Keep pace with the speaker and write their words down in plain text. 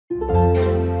Hi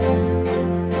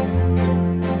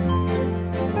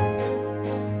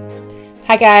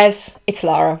guys, it's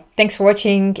Lara. Thanks for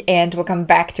watching and welcome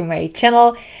back to my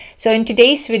channel. So in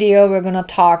today's video we're gonna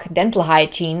talk dental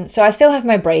hygiene. So I still have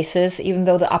my braces, even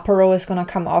though the upper row is gonna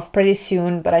come off pretty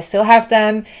soon, but I still have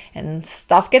them and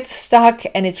stuff gets stuck,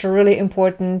 and it's really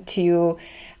important to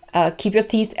keep your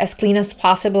teeth as clean as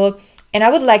possible. And I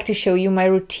would like to show you my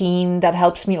routine that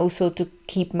helps me also to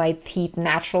keep my teeth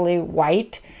naturally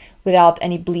white without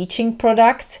any bleaching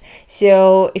products.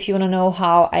 So if you want to know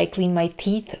how I clean my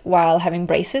teeth while having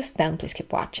braces, then please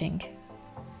keep watching.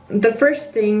 The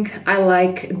first thing I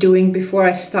like doing before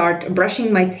I start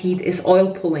brushing my teeth is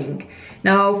oil pulling.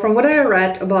 Now, from what I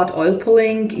read about oil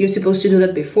pulling, you're supposed to do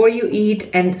that before you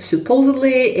eat, and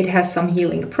supposedly it has some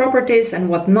healing properties and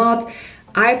whatnot.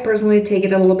 I personally take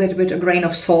it a little bit with a grain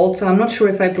of salt, so I'm not sure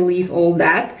if I believe all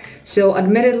that. So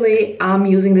admittedly, I'm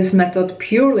using this method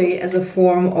purely as a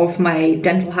form of my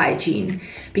dental hygiene,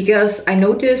 because I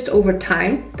noticed over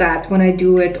time that when I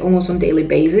do it almost on daily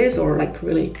basis or like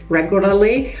really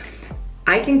regularly,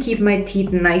 I can keep my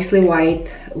teeth nicely white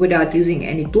without using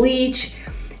any bleach.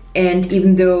 And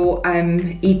even though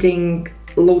I'm eating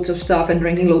loads of stuff and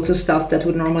drinking loads of stuff that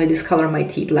would normally discolor my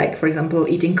teeth, like for example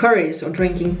eating curries or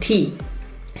drinking tea.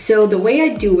 So the way I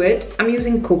do it, I'm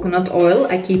using coconut oil.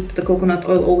 I keep the coconut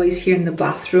oil always here in the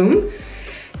bathroom.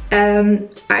 I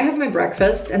have my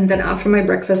breakfast, and then after my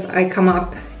breakfast I come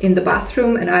up in the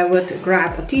bathroom and I would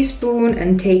grab a teaspoon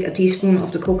and take a teaspoon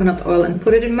of the coconut oil and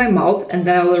put it in my mouth, and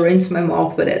then I will rinse my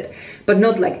mouth with it. But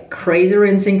not like crazy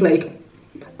rinsing, like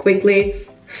quickly.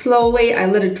 Slowly, I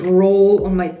let it roll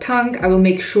on my tongue. I will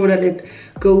make sure that it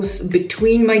goes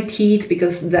between my teeth,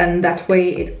 because then that way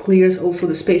it clears also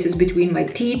the spaces between my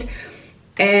teeth.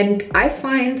 And I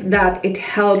find that it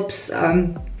helps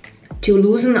to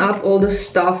loosen up all the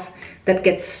stuff that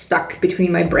gets stuck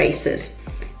between my braces.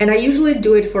 And I usually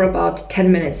do it for about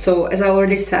 10 minutes. So as I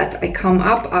already said, I come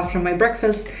up after my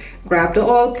breakfast, grab the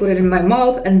oil, put it in my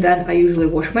mouth, and then I usually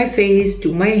wash my face,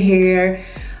 do my hair,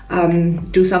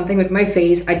 do something with my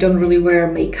face. I don't really wear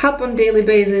makeup on daily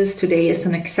basis. Today is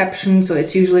an exception, so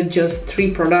it's usually just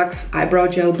 3 products: eyebrow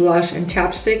gel, blush, and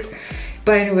chapstick.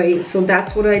 But anyway, so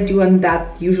that's what I do, and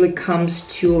that usually comes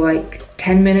to like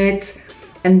 10 minutes.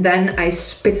 And then I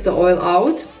spit the oil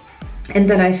out, and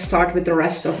then I start with the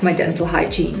rest of my dental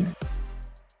hygiene.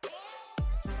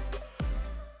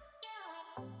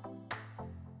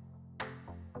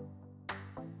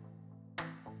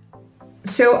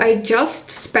 So I just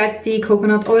spat the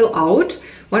coconut oil out.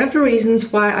 One of the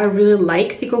reasons why I really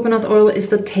like the coconut oil is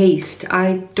the taste.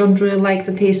 I don't really like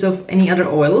the taste of any other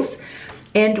oils.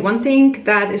 And one thing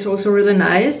that is also really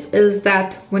nice is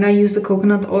that when I use the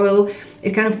coconut oil,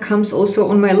 it kind of comes also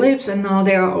on my lips, and now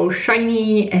they are all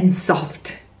shiny and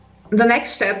soft. The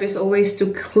next step is always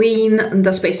to clean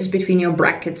the spaces between your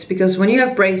brackets, because when you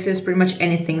have braces, pretty much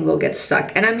anything will get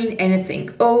stuck. And I mean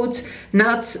anything: oats,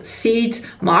 nuts, seeds,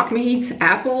 mock meats,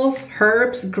 apples,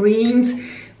 herbs, greens,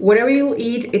 whatever you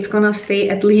eat, it's gonna stay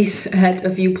at least at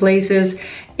a few places,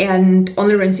 and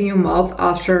only rinsing your mouth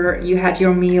after you had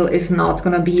your meal is not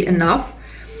gonna be enough.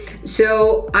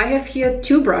 So I have here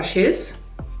 2 brushes.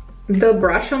 The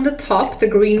brush on the top, the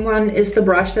green one, is the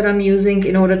brush that I'm using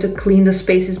in order to clean the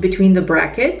spaces between the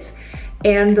brackets.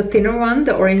 And the thinner one,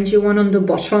 the orangey one on the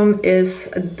bottom, is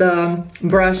the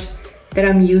brush that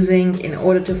I'm using in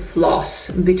order to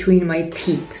floss between my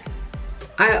teeth.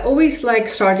 I always like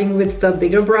starting with the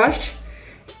bigger brush,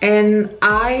 and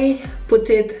I put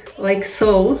it like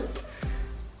so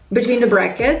between the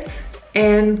brackets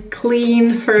and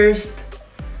clean first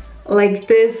like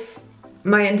this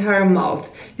my entire mouth.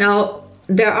 Now,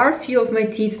 there are a few of my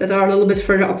teeth that are a little bit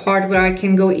further apart where I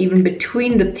can go even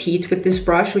between the teeth with this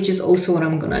brush, which is also what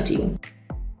I'm gonna do.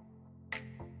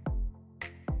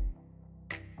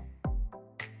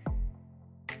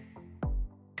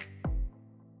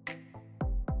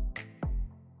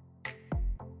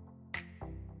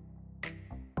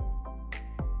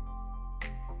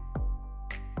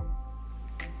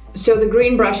 So the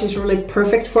green brush is really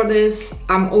perfect for this.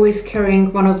 I'm always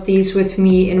carrying one of these with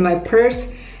me in my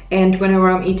purse, and whenever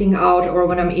I'm eating out or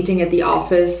when I'm eating at the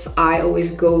office, I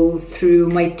always go through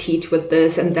my teeth with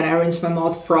this, and then I rinse my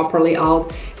mouth properly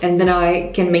out, and then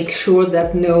I can make sure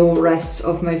that no rests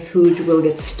of my food will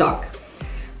get stuck.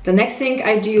 The next thing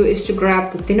I do is to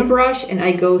grab the thinner brush, and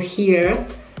I go here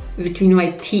between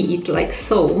my teeth like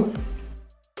so.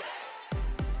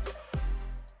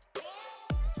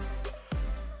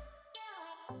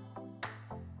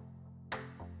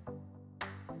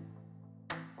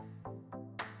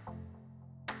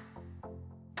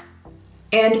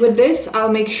 And with this,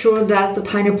 I'll make sure that the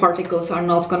tiny particles are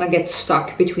not gonna get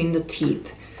stuck between the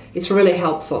teeth. It's really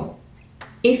helpful.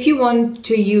 If you want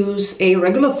to use a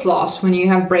regular floss when you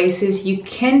have braces, you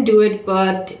can do it,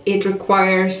 but it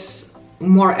requires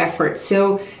more effort.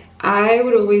 So I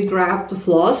would always grab the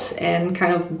floss and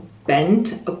kind of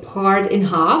bend a part in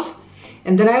half,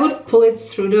 and then I would pull it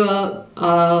through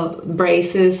the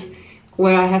braces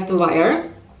where I have the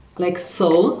wire, like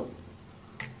so.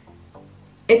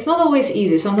 It's not always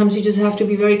easy. Sometimes you just have to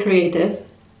be very creative.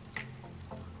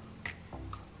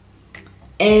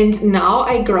 And now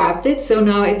I grabbed it, so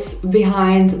now it's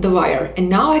behind the wire, and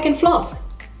now I can floss.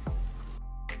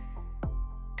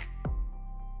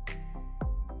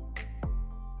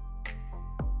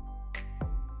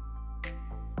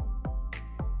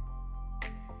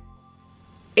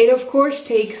 It of course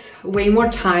takes way more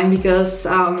time because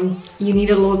you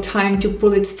need a little time to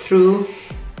pull it through,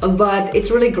 but it's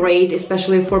really great,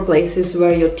 especially for places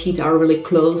where your teeth are really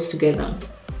close together.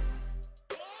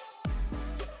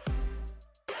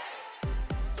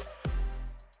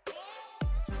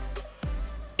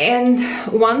 And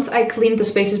once I cleaned the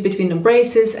spaces between the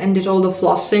braces and did all the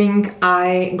flossing,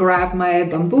 I grabbed my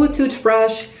bamboo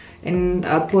toothbrush and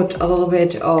put a little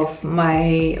bit of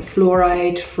my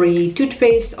fluoride-free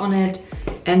toothpaste on it,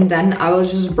 and then I will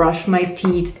just brush my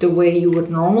teeth the way you would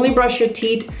normally brush your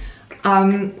teeth.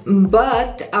 I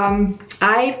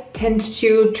tend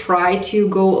to try to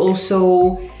go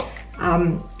also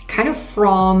kind of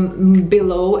from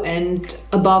below and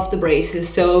above the braces.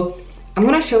 So I'm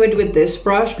gonna show it with this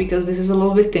brush because this is a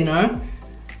little bit thinner,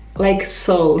 like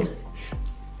so.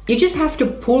 You just have to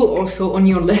pull also on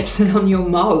your lips and on your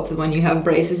mouth when you have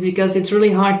braces because it's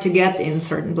really hard to get in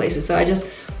certain places. So I just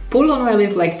pull on my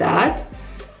lip like that,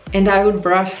 and I would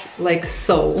brush like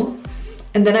so,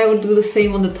 and then I would do the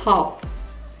same on the top.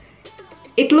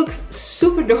 It looks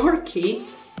super dorky,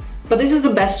 but this is the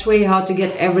best way how to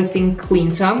get everything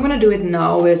clean. So I'm gonna do it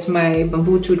now with my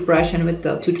bamboo toothbrush and with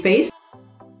the toothpaste.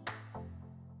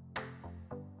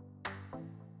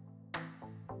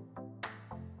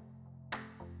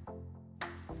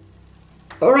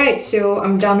 Alright, so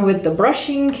I'm done with the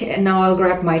brushing, and now I'll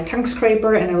grab my tongue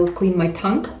scraper and I will clean my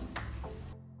tongue.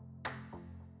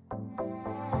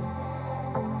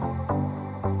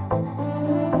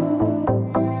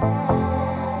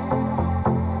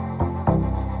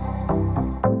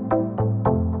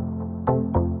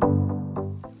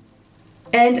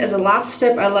 And as a last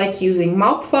step, I like using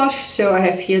mouthwash. So I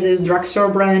have here this drugstore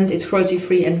brand. It's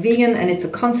cruelty-free and vegan, and it's a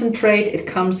concentrate. It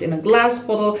comes in a glass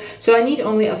bottle. So I need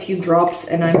only a few drops,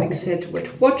 and I mix it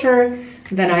with water.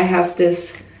 Then I have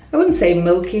this, I wouldn't say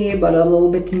milky, but a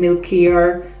little bit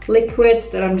milkier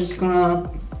liquid that I'm just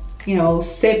gonna, you know,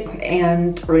 sip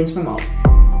and rinse my mouth.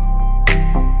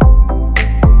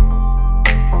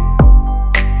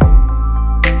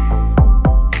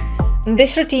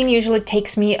 This routine usually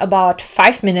takes me about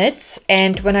 5 minutes,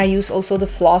 and when I use also the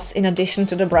floss in addition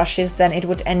to the brushes, then it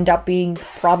would end up being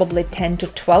probably 10 to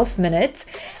 12 minutes.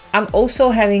 I'm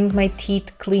also having my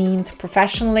teeth cleaned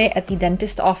professionally at the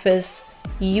dentist office,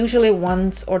 usually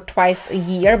once or twice a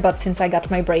year, but since I got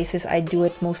my braces, I do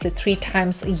it mostly 3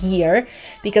 times a year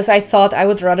because I thought I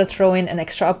would rather throw in an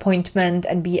extra appointment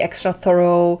and be extra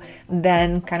thorough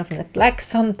than kind of neglect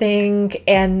something,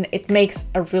 and it makes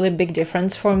a really big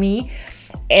difference for me.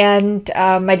 And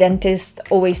my dentist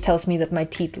always tells me that my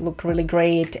teeth look really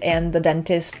great, and the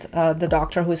dentist, the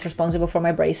doctor who is responsible for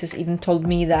my braces, even told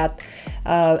me that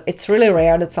it's really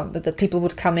rare that people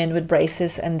would come in with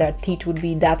braces and their teeth would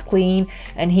be that clean.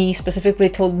 And he specifically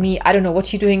told me, I don't know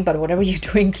what you're doing, but whatever you're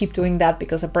doing, keep doing that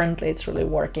because apparently it's really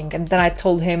working. And then I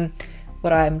told him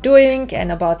what I'm doing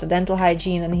and about the dental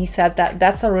hygiene, and he said that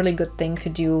that's a really good thing to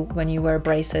do when you wear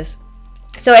braces.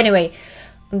 So anyway,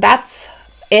 that's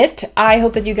it. I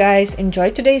hope that you guys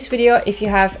enjoyed today's video. If you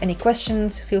have any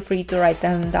questions, feel free to write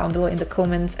them down below in the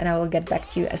comments and I will get back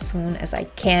to you as soon as I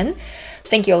can.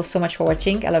 Thank you all so much for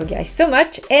watching. I love you guys so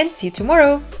much and see you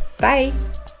tomorrow. Bye!